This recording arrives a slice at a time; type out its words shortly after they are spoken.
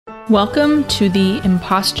Welcome to the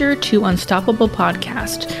Imposter to Unstoppable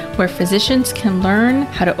podcast, where physicians can learn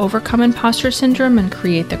how to overcome imposter syndrome and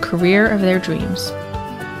create the career of their dreams.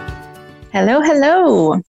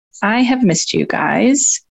 Hello. I have missed you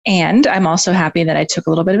guys. And I'm also happy that I took a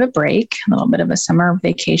little bit of a break, a little bit of a summer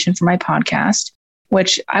vacation for my podcast,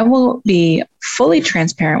 which I will be fully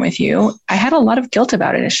transparent with you. I had a lot of guilt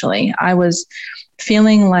about it initially. I was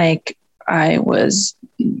feeling like I was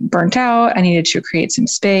burnt out. I needed to create some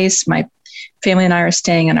space. My family and I are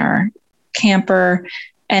staying in our camper,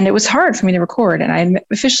 and it was hard for me to record. And I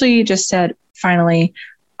officially just said, finally,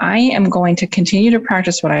 I am going to continue to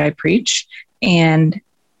practice what I preach and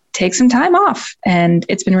take some time off. And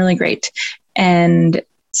it's been really great. And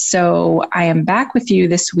so I am back with you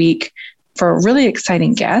this week for a really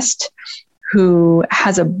exciting guest who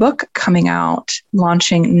has a book coming out,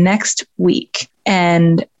 launching next week.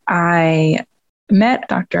 And I met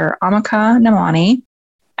Dr. Amika Namani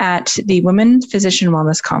at the Women Physician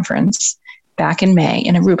Wellness Conference back in May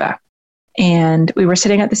in Aruba. And we were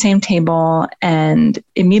sitting at the same table, and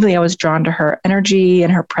immediately I was drawn to her energy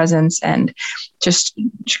and her presence, and just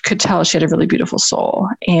could tell she had a really beautiful soul.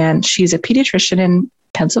 And she's a pediatrician in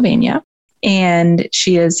Pennsylvania, and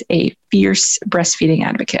she is a fierce breastfeeding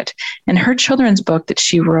advocate. And her children's book that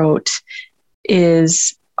she wrote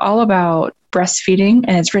is all about breastfeeding,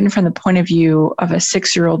 and it's written from the point of view of a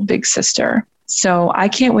 6-year-old big sister. So I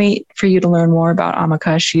can't wait for you to learn more about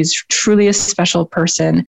Amika. She's truly a special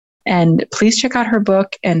person, and please check out her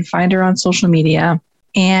book and find her on social media.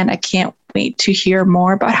 And I can't wait to hear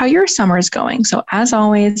more about how your summer is going. So as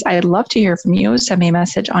always, I'd love to hear from you. Send me a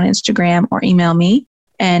message on Instagram or email me.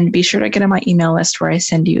 And be sure to get on my email list where I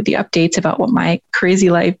send you the updates about what my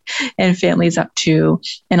crazy life and family is up to,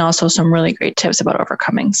 and also some really great tips about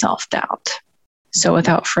overcoming self-doubt. So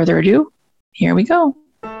without further ado, here we go.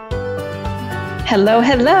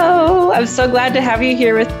 Hello. I'm so glad to have you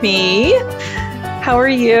here with me. How are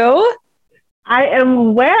you? I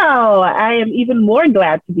am well. I am even more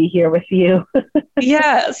glad to be here with you.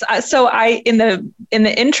 Yes. So in the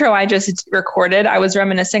intro I just recorded, I was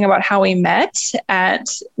reminiscing about how we met at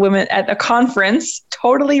a conference,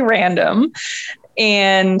 totally random.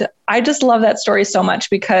 And I just love that story so much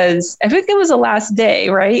because I think it was the last day,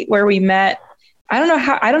 right, where we met. I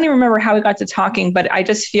don't even remember how we got to talking, but I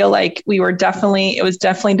just feel like it was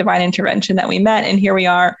definitely divine intervention that we met. And here we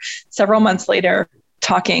are several months later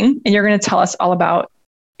talking, and you're going to tell us all about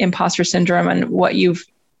imposter syndrome and what you've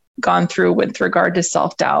gone through with regard to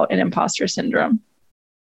self-doubt and imposter syndrome.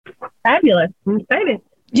 Fabulous. I'm excited.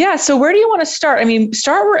 Yeah. So where do you want to start? I mean,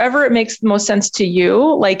 start wherever it makes the most sense to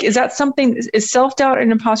you. Like, is self-doubt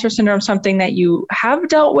and imposter syndrome something that you have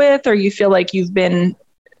dealt with, or you feel like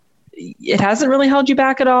it hasn't really held you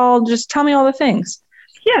back at all? Just tell me all the things.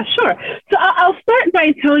 Yeah, sure. So I'll start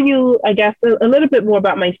by telling you, I guess, a little bit more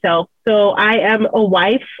about myself. So I am a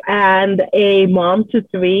wife and a mom to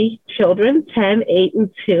 3 children, 10, 8,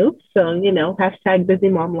 and 2. So, #busy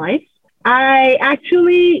mom life. I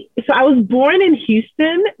was born in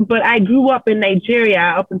Houston, but I grew up in Nigeria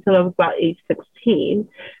up until I was about age 16.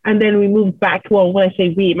 And then we moved back. Well, when I say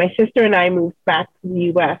we, my sister and I moved back to the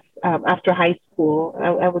U.S. After high school.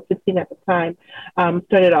 I was 15 at the time.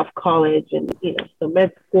 Started off college and, so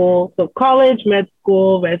med school. So college, med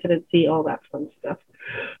school, residency, all that fun stuff.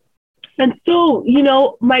 And so,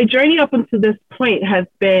 my journey up until this point has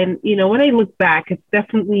been, when I look back, it's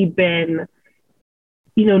definitely been,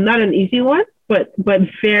 not an easy one, but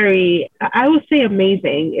very, I would say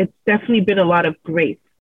amazing. It's definitely been a lot of grace.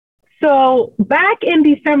 So back in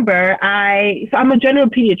December, I'm a general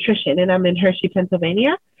pediatrician, and I'm in Hershey,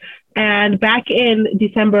 Pennsylvania. And back in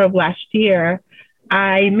December of last year,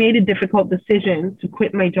 I made a difficult decision to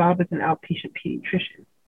quit my job as an outpatient pediatrician.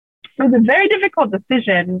 It was a very difficult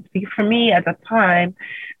decision for me at the time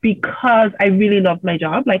because I really loved my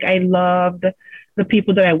job. Like, I loved the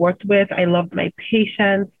people that I worked with. I loved my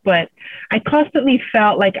patients, but I constantly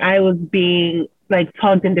felt like I was being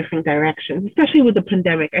tugged in different directions, especially with the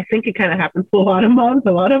pandemic. I think it kind of happened to a lot of moms,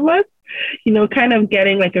 a lot of us, kind of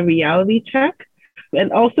getting a reality check.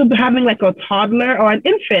 And also having a toddler or an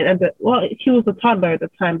infant, he was a toddler at the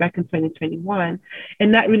time back in 2021,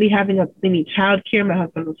 and not really having any childcare. My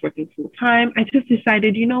husband was working full time. I just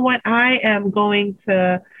decided, you know what, I am going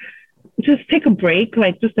to just take a break,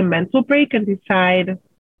 just a mental break, and decide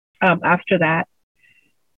after that,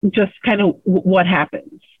 just kind of what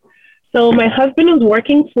happens. So my husband was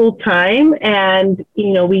working full time, and,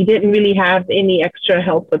 we didn't really have any extra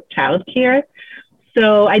help with childcare.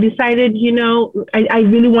 So I decided, I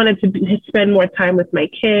really wanted to spend more time with my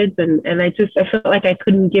kids, and I felt like I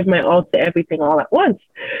couldn't give my all to everything all at once.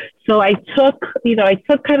 So I took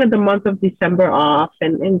kind of the month of December off,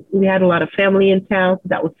 and we had a lot of family in town, so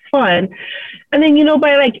that was fun. And then,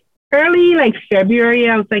 by like early like February,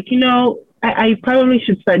 I was like, I probably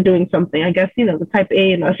should start doing something. I guess, the type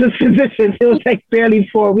A in us as physicians, it was like barely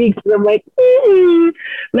 4 weeks. And I'm like,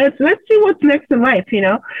 let's see what's next in life,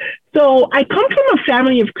 So I come from a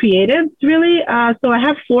family of creatives, really. So I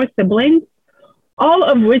have 4 siblings, all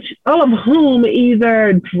of whom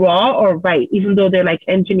either draw or write, even though they're like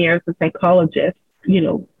engineers and psychologists,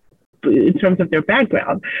 in terms of their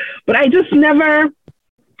background. But I just never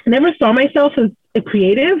saw myself as a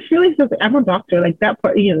creative, really, since I'm a doctor. Like that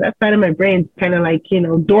part, that side of my brain's kind of like,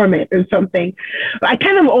 dormant or something. I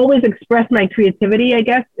kind of always express my creativity, I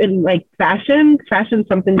guess, in like fashion. Fashion's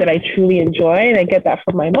something that I truly enjoy, and I get that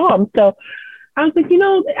from my mom. So I was like,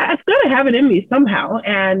 I've got to have it in me somehow.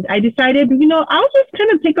 And I decided, I'll just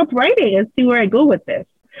kind of take up writing and see where I go with this.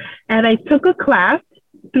 And I took a class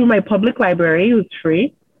through my public library. It was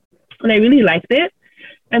free, and I really liked it.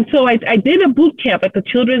 And so I did a boot camp, like a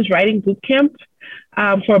children's writing boot camp,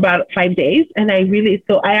 for about 5 days. And I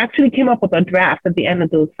actually came up with a draft at the end of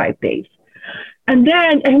those 5 days. And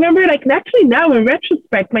then I remember, like, actually now in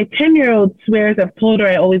retrospect, my 10-year-old swears I've told her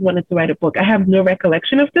I always wanted to write a book. I have no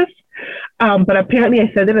recollection of this, but apparently I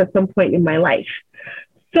said it at some point in my life.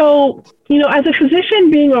 So, as a physician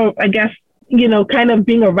being kind of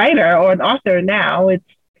being a writer or an author now,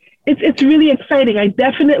 it's really exciting. I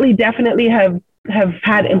definitely have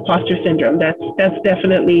had imposter syndrome. That's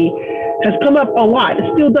definitely has come up a lot. It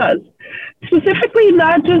still does. Specifically,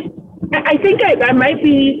 not just, I think I might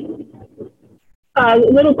be a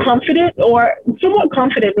little confident or somewhat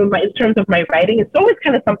confident in terms of my writing. It's always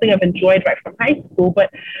kind of something I've enjoyed right from high school.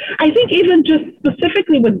 But I think even just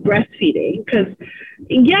specifically with breastfeeding, because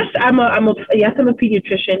yes, I'm a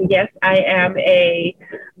pediatrician. Yes,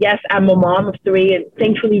 I'm a mom of 3, and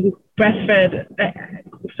thankfully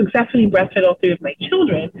successfully breastfed all 3 of my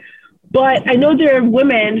children. But I know there are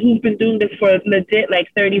women who've been doing this for legit like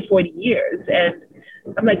 30, 40 years. And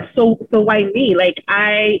I'm like, so why me? Like,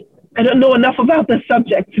 I don't know enough about the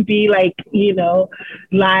subject to be like,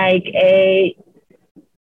 like a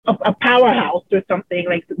powerhouse or something,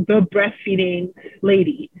 like the breastfeeding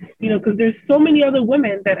lady, because there's so many other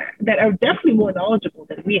women that are definitely more knowledgeable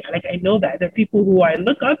than me. Like, I know that there are people who I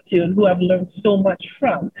look up to and who I've learned so much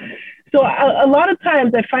from. So a lot of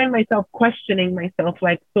times I find myself questioning myself,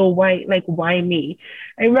 like, so why me?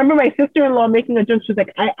 I remember my sister-in-law making a joke. She was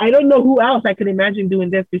like, I don't know who else I could imagine doing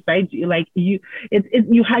this besides you. Like I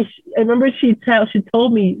remember she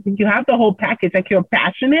told me, you have the whole package. Like, you're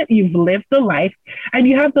passionate, you've lived the life, and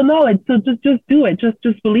you have the knowledge. So just do it.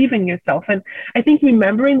 Just believe in yourself. And I think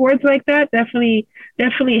remembering words like that definitely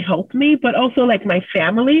helped me, but also like my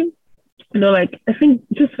family, like I think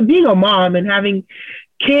just being a mom and having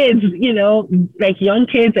kids, like young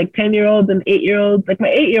kids, like 10-year-olds and 8-year-olds. Like my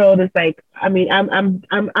 8-year-old is like, I mean,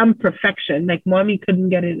 I'm perfection. Like, mommy couldn't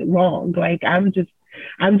get it wrong. Like, I'm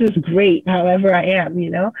just great however I am,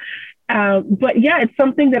 But yeah, it's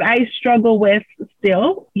something that I struggle with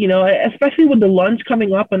still, especially with the launch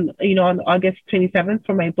coming up on August 27th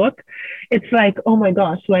for my book. It's like, oh my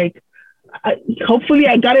gosh, like, hopefully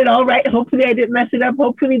I got it all right. Hopefully I didn't mess it up.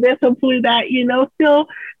 Hopefully this, hopefully that,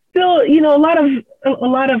 still, a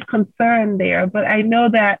lot of concern there. But I know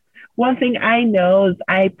that one thing I know is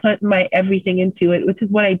I put my everything into it, which is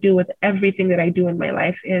what I do with everything that I do in my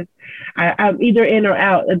life. Is I'm either in or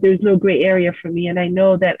out. There's no gray area for me. And I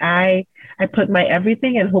know that I put my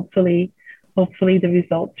everything, and hopefully the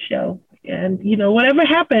results show. And, whatever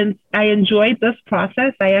happens, I enjoyed this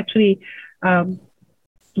process. I actually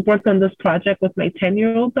worked on this project with my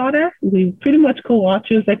 10-year-old daughter. We pretty much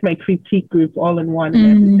co-authored. It was like my critique group all in one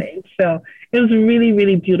and everything. So it was a really,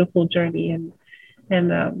 really beautiful journey, and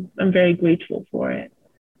I'm very grateful for it.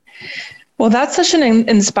 Well, that's such an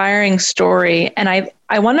inspiring story. And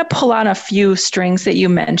I want to pull on a few strings that you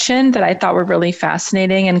mentioned that I thought were really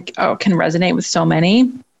fascinating and can resonate with so many.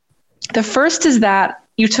 The first is that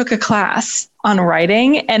you took a class on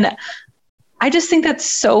writing, and I just think that's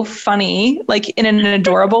so funny, like in an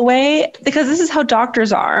adorable way, because this is how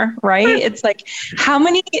doctors are, right? It's like, how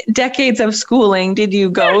many decades of schooling did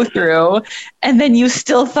you go through? And then you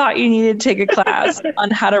still thought you needed to take a class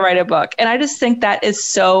on how to write a book. And I just think that is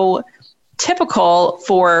so typical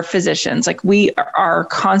for physicians. Like, we are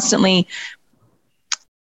constantly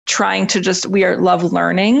trying to we love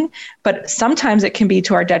learning, but sometimes it can be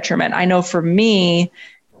to our detriment. I know for me,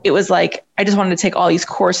 it was like, I just wanted to take all these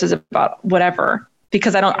courses about whatever.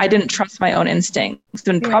 because I didn't trust my own instincts.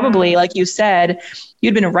 And probably, like you said,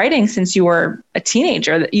 you'd been writing since you were a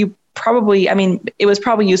teenager. That you probably, I mean, it was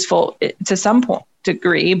probably useful to some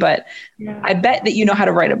degree, but I bet that you know how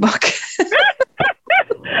to write a book.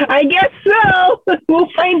 I guess so. We'll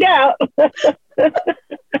find out.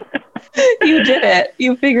 You did it.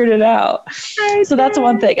 You figured it out. So that's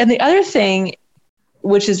one thing. And the other thing,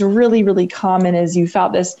 which is really, really common, is you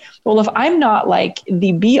felt this, well, if I'm not like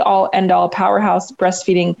the be all end all powerhouse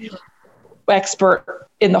breastfeeding expert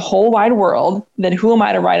in the whole wide world, then who am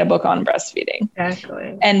I to write a book on breastfeeding?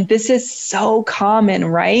 Exactly. And this is so common,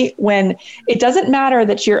 right? When it doesn't matter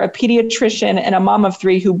that you're a pediatrician and a mom of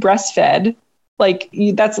 3 who breastfed, like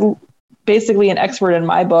that's basically an expert in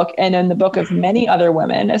my book and in the book of many other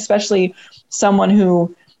women, especially someone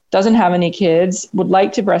who doesn't have any kids, would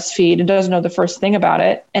like to breastfeed and doesn't know the first thing about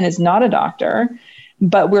it and is not a doctor.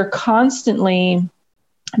 But we're constantly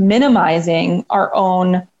minimizing our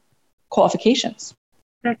own qualifications.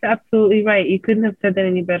 That's absolutely right. You couldn't have said that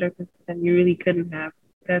any better, and you really couldn't have.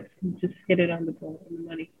 That's just hit it on the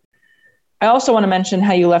money. I also want to mention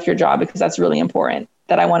how you left your job, because that's really important.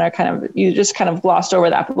 That I want to you just kind of glossed over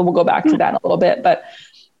that, but we'll go back to that in a little bit. But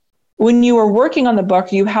when you were working on the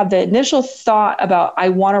book, you had the initial thought about, I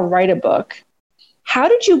want to write a book. How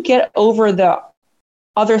did you get over the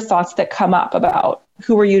other thoughts that come up about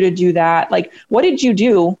who are you to do that? Like, what did you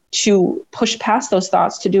do to push past those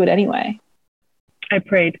thoughts to do it anyway? I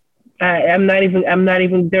prayed. I'm not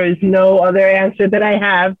even, there is no other answer that I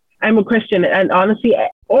have. I'm a Christian, and honestly,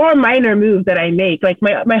 or a minor move that I make, like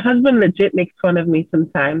my husband legit makes fun of me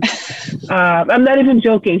sometimes. I'm not even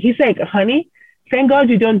joking. He's like, honey, thank God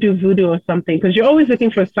you don't do voodoo or something, because you're always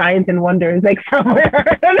looking for signs and wonders, like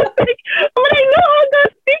somewhere. And it's like, but I know how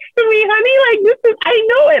God speaks to me, honey. Like I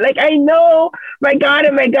know it. Like I know my God,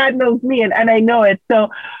 and my God knows me, and I know it. So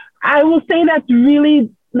I will say that's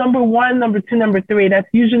really number 1, number 2, number 3. That's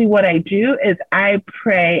usually what I do, is I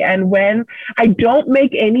pray. And when I don't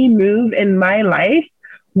make any move in my life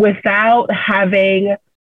without having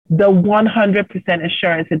the 100%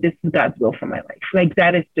 assurance that this is God's will for my life. Like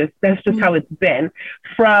that's just how it's been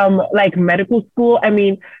from like medical school. I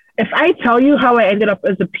mean, if I tell you how I ended up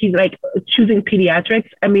as choosing pediatrics,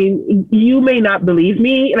 I mean, you may not believe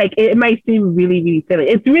me. Like it might seem really, really silly.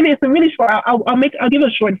 It's a really short. I'll give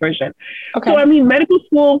a short version. Okay. So I mean, medical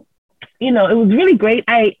school, it was really great.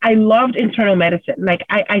 I loved internal medicine. Like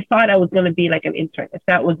I thought I was going to be like an internist.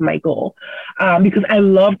 That was my goal, because I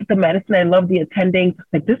loved the medicine. I loved the attending.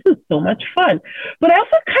 Like this is so much fun. But I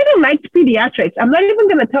also kind of liked pediatrics. I'm not even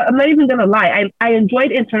going to lie. I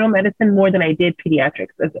enjoyed internal medicine more than I did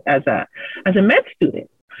pediatrics as a med student.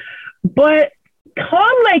 But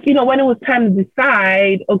when it was time to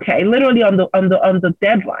decide, okay, literally on the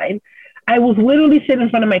deadline, I was literally sitting in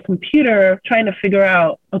front of my computer trying to figure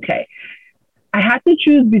out, okay, I had to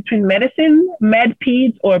choose between medicine, med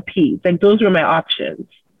peds, or peds. Like those were my options.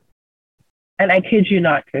 And I kid you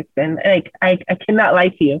not, Kristen, like I cannot lie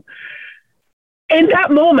to you. In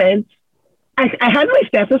that moment, I had my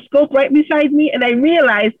stethoscope right beside me, and I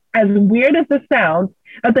realized, as weird as this sounds,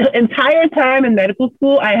 that the entire time in medical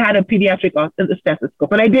school, I had a pediatric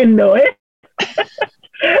stethoscope, and I didn't know it.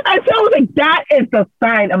 And so I was like, that is the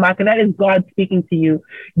sign, Amaka. That is God speaking to you.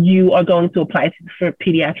 You are going to apply for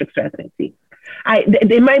pediatrics residency.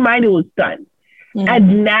 In my mind, it was done. Mm-hmm.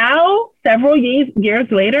 And now, several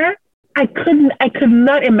years later, I could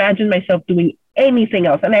not imagine myself doing anything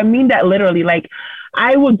else. And I mean that literally. Like,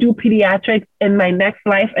 I will do pediatrics in my next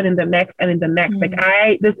life and in the next and in the next. Mm-hmm.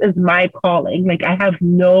 Like this is my calling. Like I have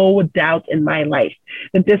no doubt in my life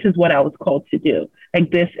that this is what I was called to do. Like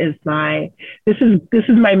this is my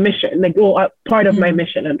mission, like part of my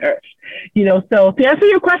mission on earth, So to answer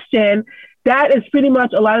your question, that is pretty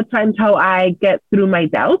much a lot of times how I get through my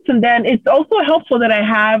doubts. And then it's also helpful that I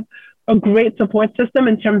have a great support system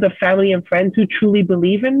in terms of family and friends who truly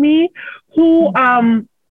believe in me, who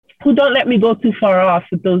don't let me go too far off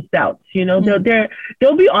with those doubts.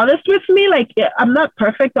 They'll be honest with me. Like I'm not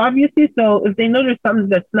perfect, obviously. So if they know there's something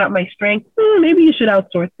that's not my strength, maybe you should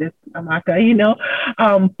outsource this, Amaka,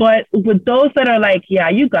 But with those that are like, yeah,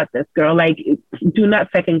 you got this, girl. Like, do not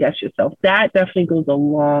second guess yourself. That definitely goes a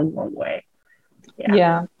long, long way.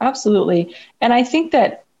 Yeah, absolutely. And I think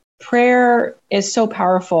that prayer is so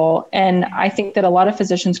powerful. And I think that a lot of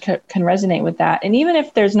physicians can resonate with that. And even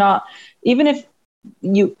if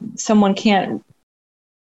someone can't,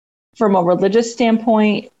 from a religious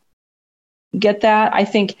standpoint, get that, I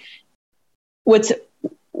think what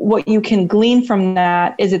you can glean from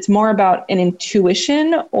that is it's more about an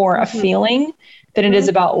intuition or a feeling than it is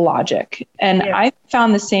about logic. And I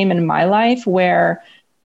found the same in my life, where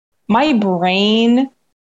my brain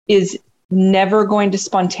is never going to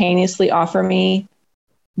spontaneously offer me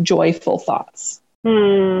joyful thoughts. You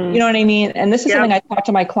know what I mean? And this is something I talk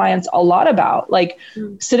to my clients a lot about, like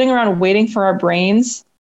sitting around waiting for our brains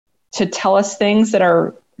to tell us things that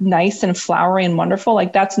are nice and flowery and wonderful.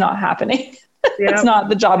 Like that's not happening. It's not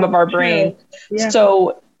the job of our brain.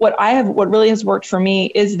 So what really has worked for me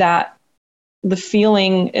is that the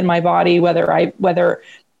feeling in my body, whether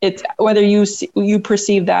you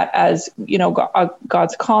perceive that as, you know,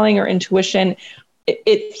 God's calling or intuition,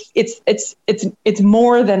 it's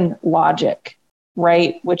more than logic,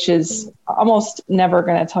 right? Which is almost never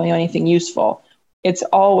going to tell you anything useful. It's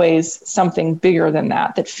always something bigger than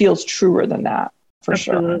that feels truer than that, for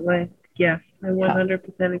sure. Absolutely. Yes, I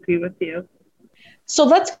 100% agree with you. So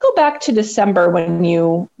let's go back to December when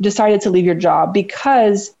you decided to leave your job,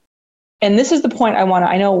 because, and this is the point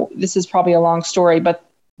I know this is probably a long story, but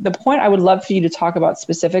the point I would love for you to talk about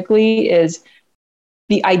specifically is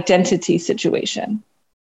the identity situation.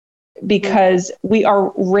 Because we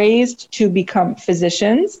are raised to become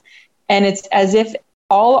physicians, and it's as if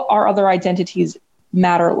all our other identities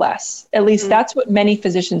matter less. At least that's what many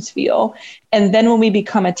physicians feel. And then when we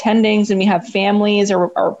become attendings and we have families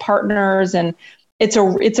or partners, and it's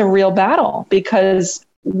a real battle because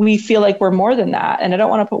we feel like we're more than that. And I don't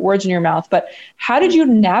want to put words in your mouth, but how did you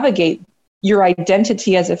navigate your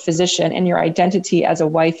identity as a physician and your identity as a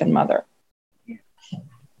wife and mother?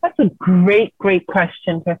 That's a great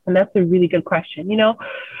question, Kristen. That's a really good question. You know,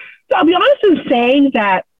 so I'll be honest in saying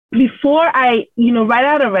that before I, you know, right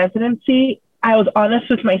out of residency, I was honest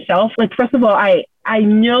with myself. Like, first of all, I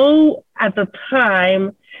know at the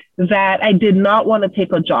time that I did not want to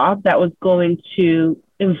take a job that was going to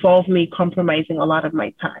involve me compromising a lot of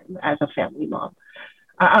my time as a family mom,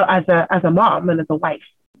 as a mom and as a wife.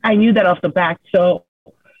 I knew that off the bat. So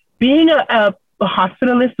being a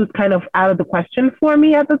hospitalist was kind of out of the question for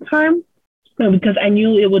me at the time, because I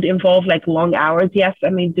knew it would involve like long hours. Yes,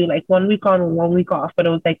 I mean, do like 1 week on, 1 week off, but it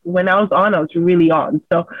was like when I was on, I was really on.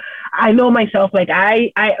 So I know myself, like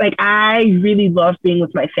I really loved being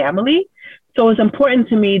with my family. So it was important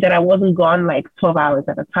to me that I wasn't gone like 12 hours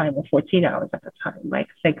at a time or 14 hours at a time. Like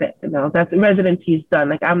that, you know, that's residency is done.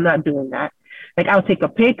 Like I'm not doing that. Like I'll take a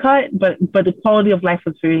pay cut, but the quality of life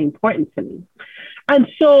was very important to me. And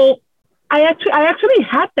so I actually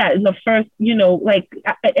had that in the first, you know, like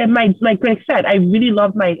Greg said, I really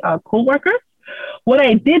loved my coworkers. What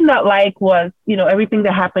I did not like was, you know, everything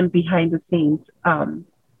that happened behind the scenes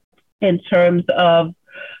in terms of,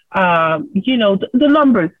 you know, the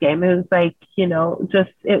numbers game. It was like, you know,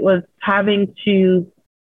 it was having to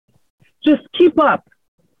just keep up,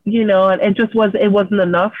 you know, and it wasn't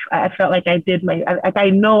enough. I felt like I did I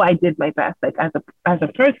know I did my best, like as a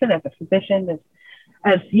person, as a physician,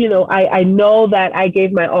 as you know, I know that I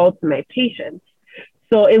gave my all to my patients.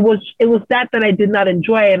 So it was that I did not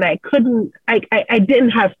enjoy, and I didn't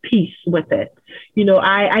have peace with it. You know,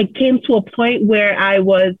 I came to a point where I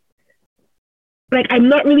was like, I'm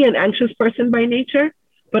not really an anxious person by nature,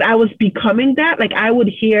 but I was becoming that. Like I would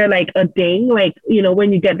hear like a ding, like, you know,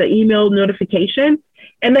 when you get the email notification,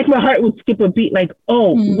 and like my heart would skip a beat, like,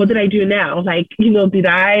 oh, what did I do now? Like, you know, did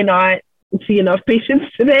I not see enough patients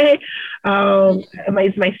today?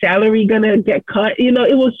 Is my salary gonna get cut? You know,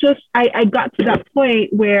 it was just, I got to that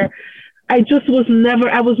point where I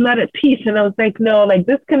was not at peace. And I was like, no, like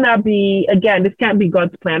this can't be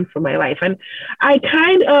God's plan for my life. And I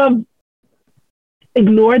kind of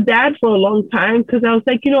ignored that for a long time, because I was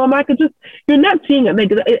like, you know, Amaka, you're not seeing it. Like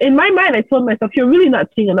in my mind, I told myself, you're really not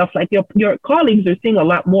seeing enough. Like your colleagues are seeing a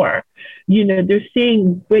lot more. You know, they're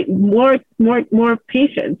seeing more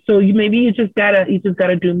patients. So you just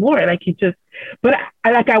gotta do more. Like but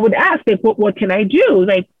I would ask, like, what can I do?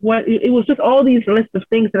 Like it was just all these lists of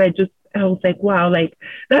things that I was like, wow, like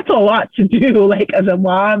that's a lot to do, like as a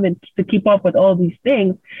mom, and to keep up with all these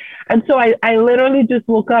things. And so I literally just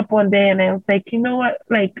woke up one day and I was like, you know what,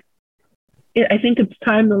 like, I think it's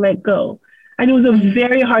time to let go. And it was a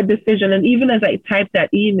very hard decision. And even as I typed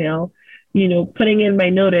that email, you know, putting in my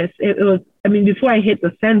notice, it was, I mean, before I hit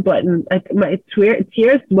the send button, like my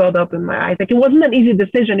tears welled up in my eyes. Like it wasn't an easy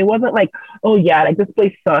decision. It wasn't like, oh yeah, like this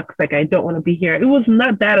place sucks, like I don't want to be here. It was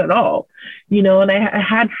not that at all, you know. And I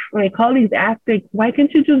had my colleagues ask, like, why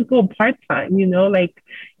can't you just go part-time? You know, like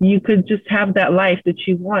you could just have that life that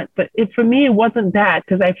you want. But for me, it wasn't that,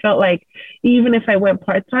 because I felt like even if I went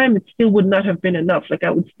part-time, it still would not have been enough. Like I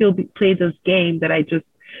would still play this game that I just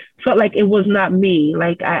felt like it was not me.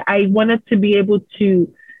 Like I wanted to be able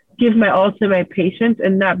to give my all to my patients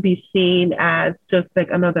and not be seen as just like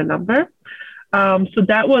another number. So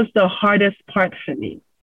that was the hardest part for me.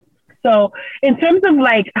 So in terms of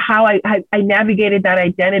like how I navigated that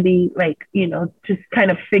identity, like, you know, just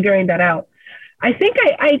kind of figuring that out, I think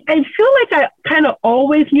I feel like I kind of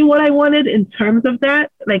always knew what I wanted in terms of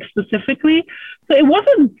that, like specifically. So it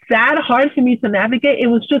wasn't that hard for me to navigate. It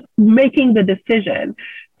was just making the decision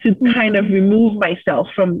to kind of remove myself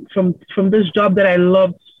from this job that I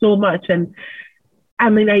loved so much. And I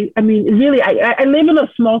mean, really, I live in a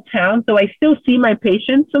small town, so I still see my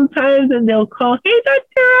patients sometimes, and they'll call, "Hey,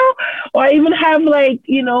 doctor," or I even have like,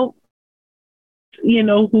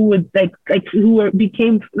 who would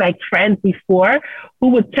became like friends before, who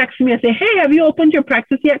would text me and say, "Hey, have you opened your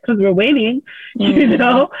practice yet? Because we're waiting."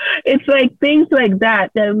 It's like things like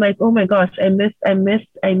that I'm like, oh my gosh, I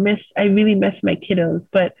really miss my kiddos.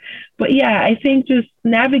 But yeah, I think just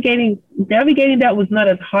navigating that was not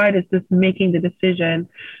as hard as just making the decision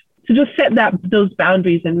to just set those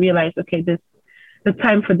boundaries and realize, okay, the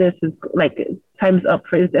time for this is like, time's up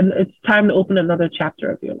for it, and it's time to open another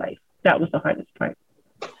chapter of your life. That was the hardest part.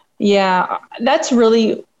 Yeah, that's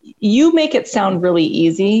really, you make it sound really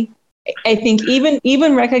easy. I think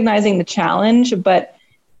even recognizing the challenge, but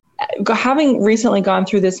having recently gone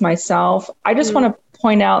through this myself, I just want to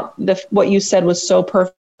point out what you said was so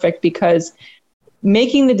perfect, because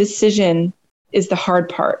making the decision is the hard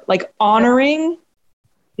part. Like honoring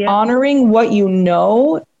what you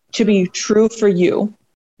know to be true for you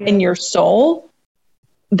in your soul.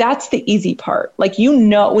 That's the easy part. Like,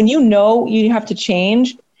 when you have to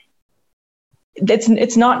change,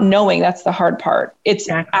 it's not knowing that's the hard part. It's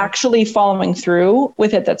actually following through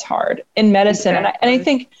with it that's hard in medicine. And I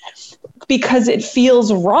think because it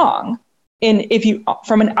feels wrong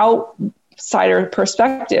from an outsider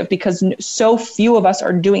perspective, because so few of us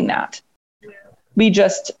are doing that. We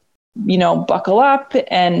just, buckle up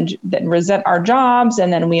and then resent our jobs,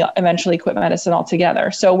 and then we eventually quit medicine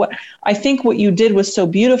altogether. So I think what you did was so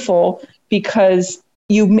beautiful, because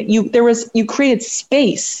you created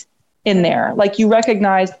space in there. Like, you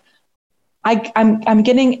recognized, I'm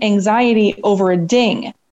getting anxiety over a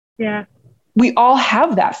ding. Yeah. We all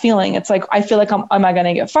have that feeling. It's like, I feel like, am I going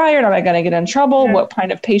to get fired? Am I going to get in trouble? Yeah. What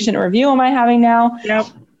kind of patient review am I having now? Yep.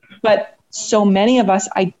 But so many of us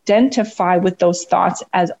identify with those thoughts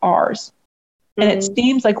as ours. And it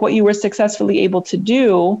seems like what you were successfully able to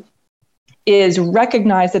do is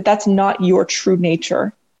recognize that that's not your true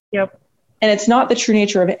nature. Yep. And it's not the true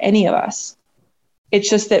nature of any of us. It's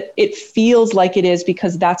just that it feels like it is,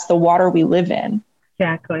 because that's the water we live in.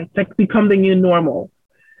 Exactly. It's like become the new normal.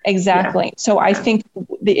 Exactly. Yeah. So I think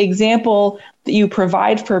the example that you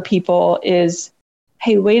provide for people is,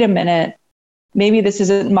 hey, wait a minute. Maybe this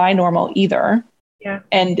isn't my normal either. Yeah.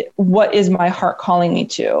 And what is my heart calling me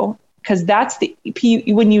to? Because that's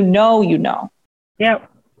when you know. Yep.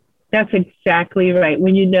 That's exactly right.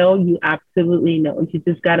 When you know, you absolutely know. You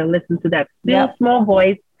just got to listen to that small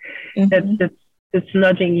voice that's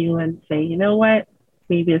nudging you and say, you know what?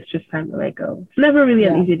 Maybe it's just time to let go. It's never really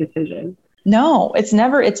an easy decision. No, it's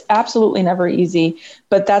absolutely never easy.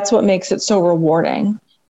 But that's what makes it so rewarding.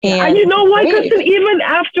 And you know what? Because even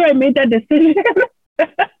after I made that decision,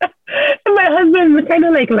 my husband kind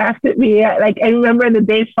of like laughed at me. Like, I remember the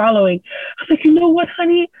days following, I was like, you know what,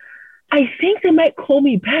 honey? I think they might call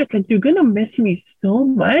me back. Like, you're going to miss me so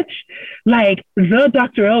much. Like, the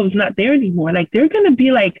Dr. O is not there anymore. Like, they're going to be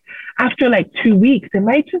like, after like 2 weeks, they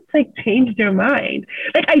might just like change their mind.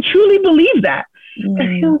 Like, I truly believe that.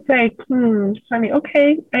 I feel like, honey,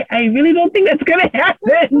 okay, I really don't think that's going to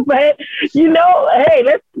happen. But, hey,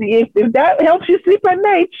 let's see. If that helps you sleep at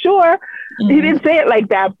night, sure. He didn't say it like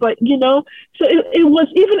that. But, so it was,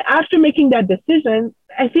 even after making that decision,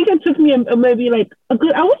 I think it took me maybe like a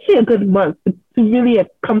good month to really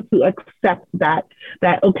come to accept that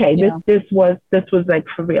okay, this was like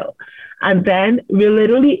for real. And then we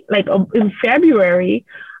literally, like, in February,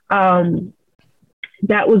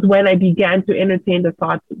 that was when I began to entertain the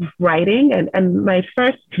thoughts of writing, and my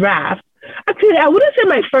first draft. Actually, I wouldn't say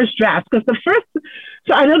my first draft, because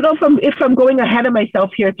so I don't know if I'm going ahead of myself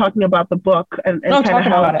here talking about the book and no, talk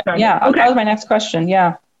about it. Yeah, okay. That was my next question.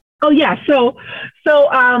 Yeah. Oh yeah. So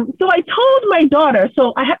I told my daughter.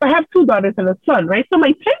 So I have 2 daughters and a son, right? So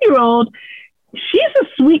my 10-year-old, she's a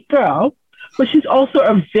sweet girl, but she's also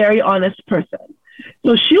a very honest person.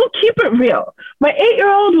 So she'll keep it real. My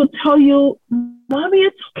 8-year-old will tell you, Mommy,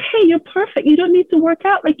 it's okay. You're perfect. You don't need to work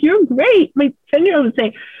out. Like, you're great. My 10-year-old would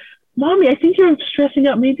say, Mommy, I think you're stressing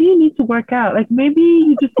out. Maybe you need to work out. Like, maybe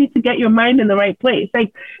you just need to get your mind in the right place.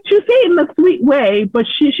 Like, she'll say it in a sweet way, but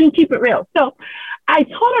she'll keep it real. So I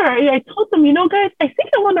told them, guys, I think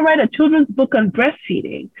I want to write a children's book on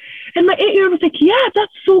breastfeeding. And my 8-year-old was like, yeah,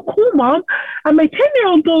 that's so cool, Mom. And my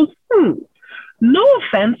 10-year-old goes, no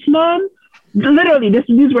offense, mom. Literally,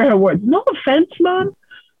 these were her words. No offense, mom.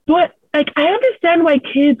 But like, I understand why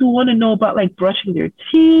kids want to know about like brushing their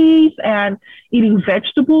teeth and eating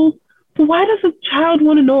vegetables. But why does a child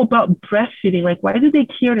want to know about breastfeeding? Like, why do they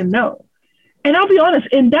care to know? And I'll be honest,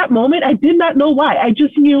 in that moment, I did not know why. I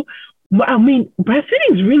just knew, I mean,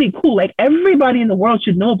 breastfeeding is really cool. Like, everybody in the world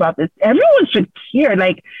should know about this. Everyone should care.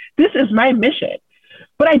 Like, this is my mission.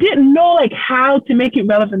 But I didn't know, like, how to make it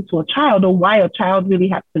relevant to a child or why a child really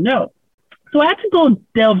has to know. So I had to go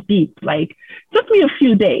delve deep. Like, it took me a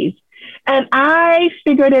few days. And I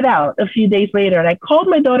figured it out a few days later. And I called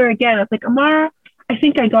my daughter again. I was like, Amara, I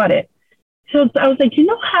think I got it. So I was like, you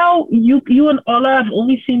know how you and Ola have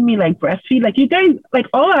only seen me like breastfeed? Like, you guys, like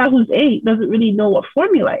Ola, who's 8, doesn't really know what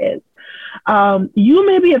formula is. You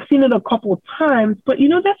maybe have seen it a couple of times, but you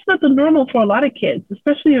know, that's not the normal for a lot of kids,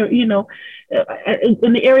 especially, you know,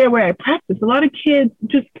 in the area where I practice. A lot of kids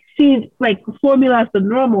just see like formula as the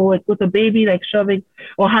normal, like with a baby, like shoving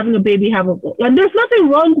or having a baby have a, and there's nothing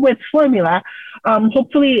wrong with formula.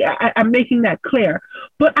 Hopefully I'm making that clear.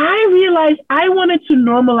 But I realized I wanted to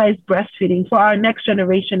normalize breastfeeding for our next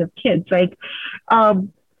generation of kids. Like,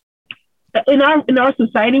 in our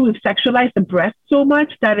society, we've sexualized the breast so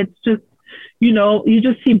much that it's just, you know, you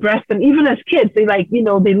just see breasts, and even as kids, they like, you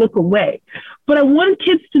know, they look away. But I want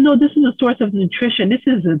kids to know this is a source of nutrition. This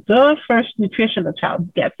is the first nutrition a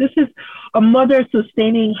child gets. This is a mother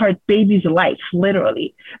sustaining her baby's life,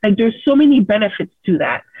 literally. Like, there's so many benefits to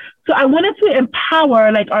that. So I wanted to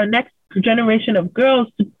empower like our next generation of girls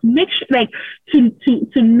to make sure, like,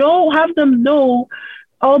 to know, have them know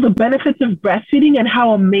all the benefits of breastfeeding and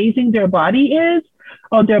how amazing their body is,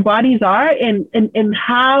 or their bodies are, and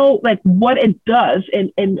how, like, what it does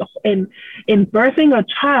in birthing a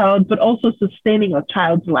child, but also sustaining a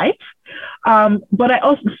child's life. But I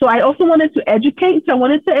also wanted to educate. So I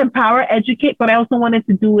wanted to empower, educate, but I also wanted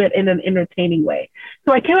to do it in an entertaining way.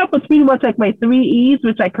 So I came up with pretty much like my 3 E's,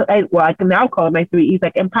 which I can now call it my 3 E's,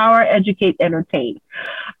 like empower, educate, entertain.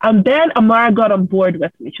 Then Amara got on board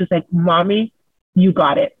with me. She was like, Mommy, you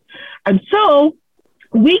got it. And so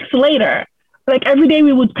weeks later, like every day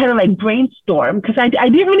we would kind of like brainstorm, because I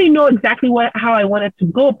didn't really know exactly how I wanted to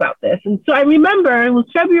go about this. And so I remember it was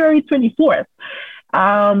February 24th.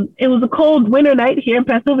 It was a cold winter night here in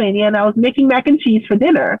Pennsylvania, and I was making mac and cheese for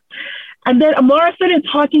dinner. And then Amara started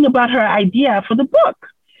talking about her idea for the book.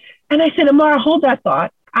 And I said, Amara, hold that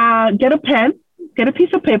thought. Get a pen, get a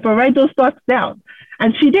piece of paper, write those thoughts down.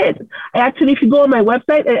 And she did. If you go on my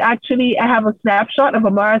website, I have a snapshot of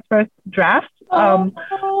Amara's first draft on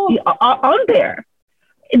there.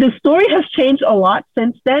 The story has changed a lot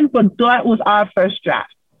since then, but that was our first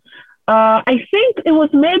draft. I think it was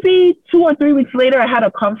maybe 2 or 3 weeks later, I had a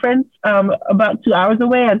conference about 2 hours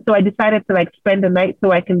away. And so I decided to like spend the night so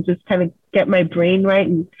I can just kind of get my brain right.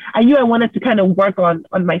 And I knew I wanted to kind of work on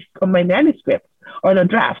my manuscript, on a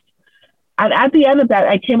draft. And at the end of that,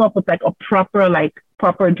 I came up with like a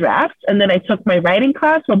proper draft. And then I took my writing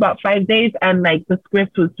class for about 5 days, and like the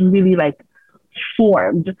script was really like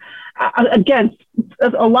formed. Again,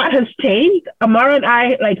 a lot has changed. Amara and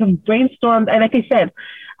I like have brainstormed. And like I said,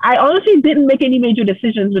 I honestly didn't make any major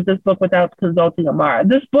decisions with this book without consulting Amara.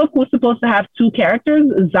 This book was supposed to have 2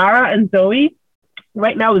 characters, Zara and Zoe.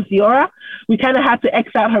 Right now is Ziora. We kind of had to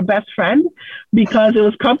X out her best friend because it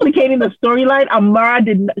was complicating the storyline. Amara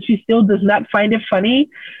she still does not find it funny.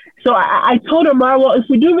 So I told Amara, well, if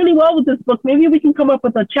we do really well with this book, maybe we can come up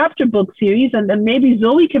with a chapter book series, and then maybe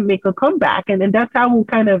Zoe can make a comeback. And that's how we'll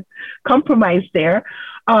kind of compromise there.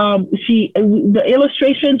 The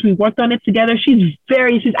illustrations, we worked on it together. She's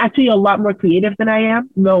actually a lot more creative than I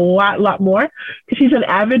am, a lot more, because she's an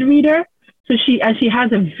avid reader. So she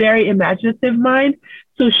has a very imaginative mind.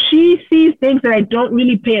 So she sees things that I don't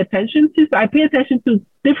really pay attention to. So I pay attention to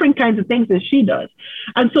different kinds of things that she does.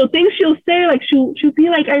 And so things she'll say, like she'll be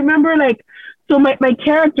like, I remember like, so my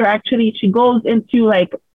character actually, she goes into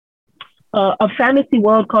like a fantasy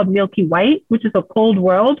world called Milky White, which is a cold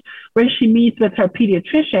world where she meets with her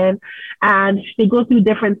pediatrician, and they go through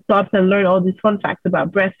different stops and learn all these fun facts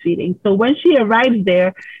about breastfeeding. So when she arrives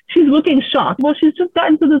there, she's looking shocked. Well, she's just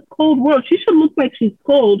gotten to this cold world. She should look like she's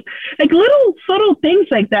cold. Like little subtle things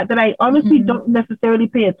like that I honestly don't necessarily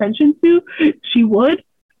pay attention to. She would.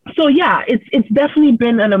 So yeah, it's definitely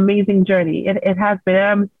been an amazing journey. It has been.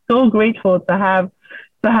 I'm so grateful to have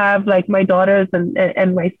like my daughters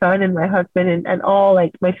and my son and my husband and all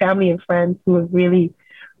like my family and friends who have really,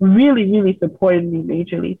 really, really supported me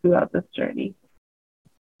majorly throughout this journey.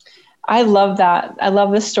 I love that. I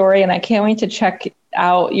love the story, and I can't wait to check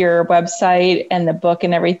out your website and the book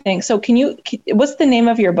and everything. So what's the name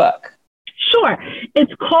of your book? Sure.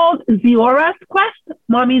 It's called Ziora's Quest,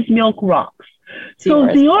 Mommy's Milk Rocks. So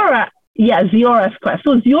Ziora's Quest.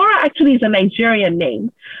 So Ziora actually is a Nigerian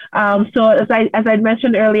name. So as I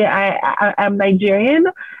mentioned earlier, I'm Nigerian,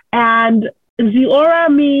 and Ziora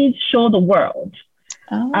means show the world.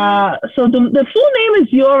 Oh. So the full name is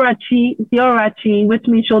Ziorachi, which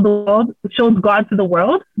means show the world, shows God to the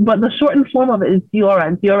world. But the shortened form of it is Ziora,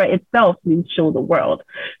 and Ziora itself means show the world.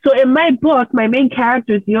 So in my book, my main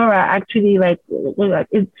character Ziora actually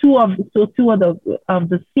in two of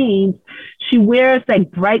the scenes, she wears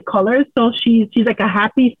like bright colors. So she's like a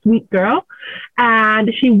happy, sweet girl,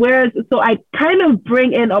 and she wears. So I kind of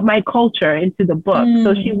bring in my culture into the book.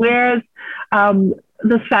 So she wears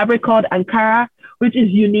the fabric called Ankara, which is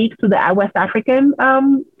unique to the West African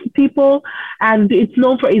people, and it's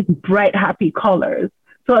known for its bright, happy colors.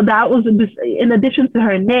 So that was, in addition to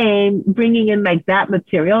her name, bringing in like that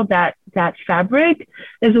material, that fabric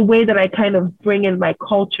is a way that I kind of bring in my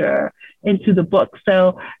culture into the book.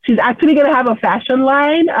 So she's actually going to have a fashion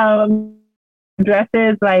line,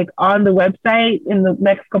 dresses like on the website in the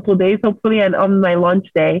next couple of days, hopefully, and on my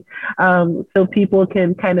launch day, so people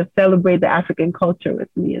can kind of celebrate the African culture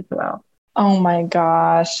with me as well. Oh my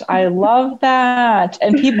gosh, I love that.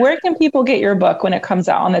 And where can people get your book when it comes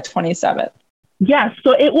out on the 27th? Yes,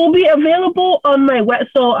 so it will be available on my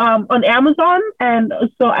on Amazon, and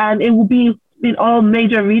it will be in all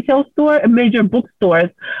major major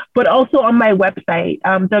bookstores, but also on my website,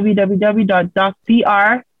 www.dr.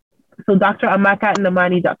 So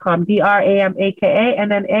DrAmakaNamani.com,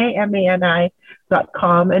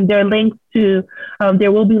 DrAmakaNamani.com. And there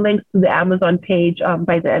will be links to the Amazon page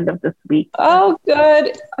by the end of this week. Oh,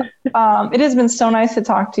 good. It has been so nice to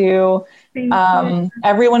talk to you.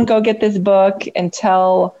 Everyone go get this book and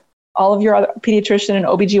tell all of your other pediatrician and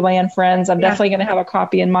OBGYN friends. I'm definitely going to have a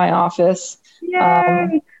copy in my office.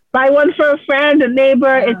 Yay. Buy one for a friend, a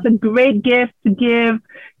neighbor. Yeah. It's a great gift to give,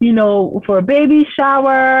 for a baby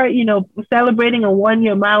shower, celebrating a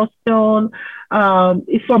 1-year milestone.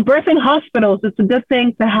 For birthing hospitals, it's a good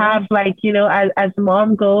thing to have, as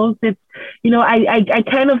mom goes. It's, I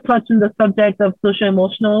kind of touch on the subject of social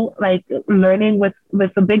emotional, learning with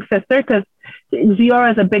a big sister, because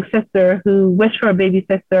Ziora is a big sister who wished for a baby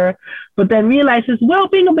sister, but then realizes,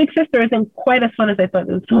 being a big sister isn't quite as fun as I thought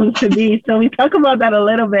it was going to be. So we talk about that a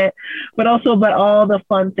little bit, but also about all the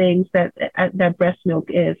fun things that breast milk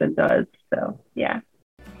is and does. So, yeah.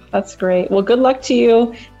 That's great. Well, good luck to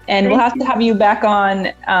you. And we'll have to have you back on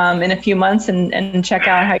in a few months and check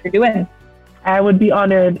out how you're doing. I would be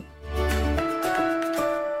honored.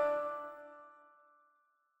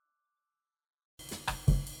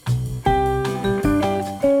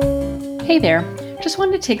 Hey there. Just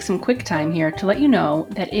wanted to take some quick time here to let you know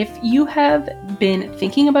that if you have been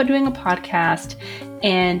thinking about doing a podcast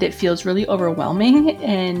and it feels really overwhelming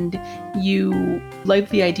and you like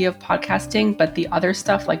the idea of podcasting, but the other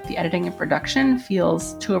stuff like the editing and production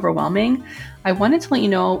feels too overwhelming, I wanted to let you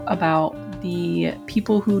know about the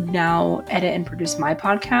people who now edit and produce my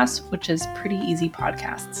podcast, which is Pretty Easy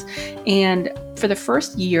Podcasts. And for the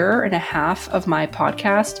first 1.5 years of my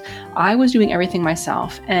podcast, I was doing everything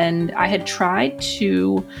myself, and I had tried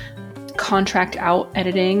to contract out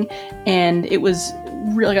editing, and it was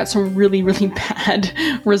really got some really, really bad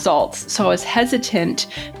results. So I was hesitant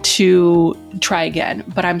to try again,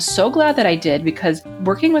 but I'm so glad that I did, because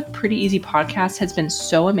working with Pretty Easy Podcasts has been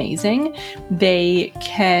so amazing. They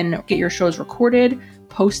can get your shows recorded,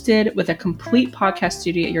 posted with a complete podcast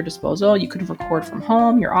studio at your disposal. You could record from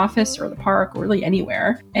home, your office, or the park, or really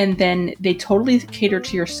anywhere. And then they totally cater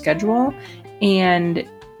to your schedule, and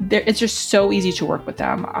it's just so easy to work with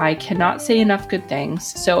them. I cannot say enough good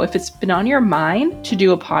things. So if it's been on your mind to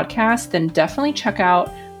do a podcast, then definitely check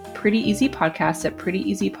out Pretty Easy Podcasts at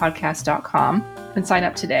prettyeasypodcast.com and sign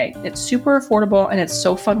up today. It's super affordable and it's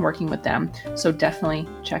so fun working with them. So definitely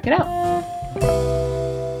check it out.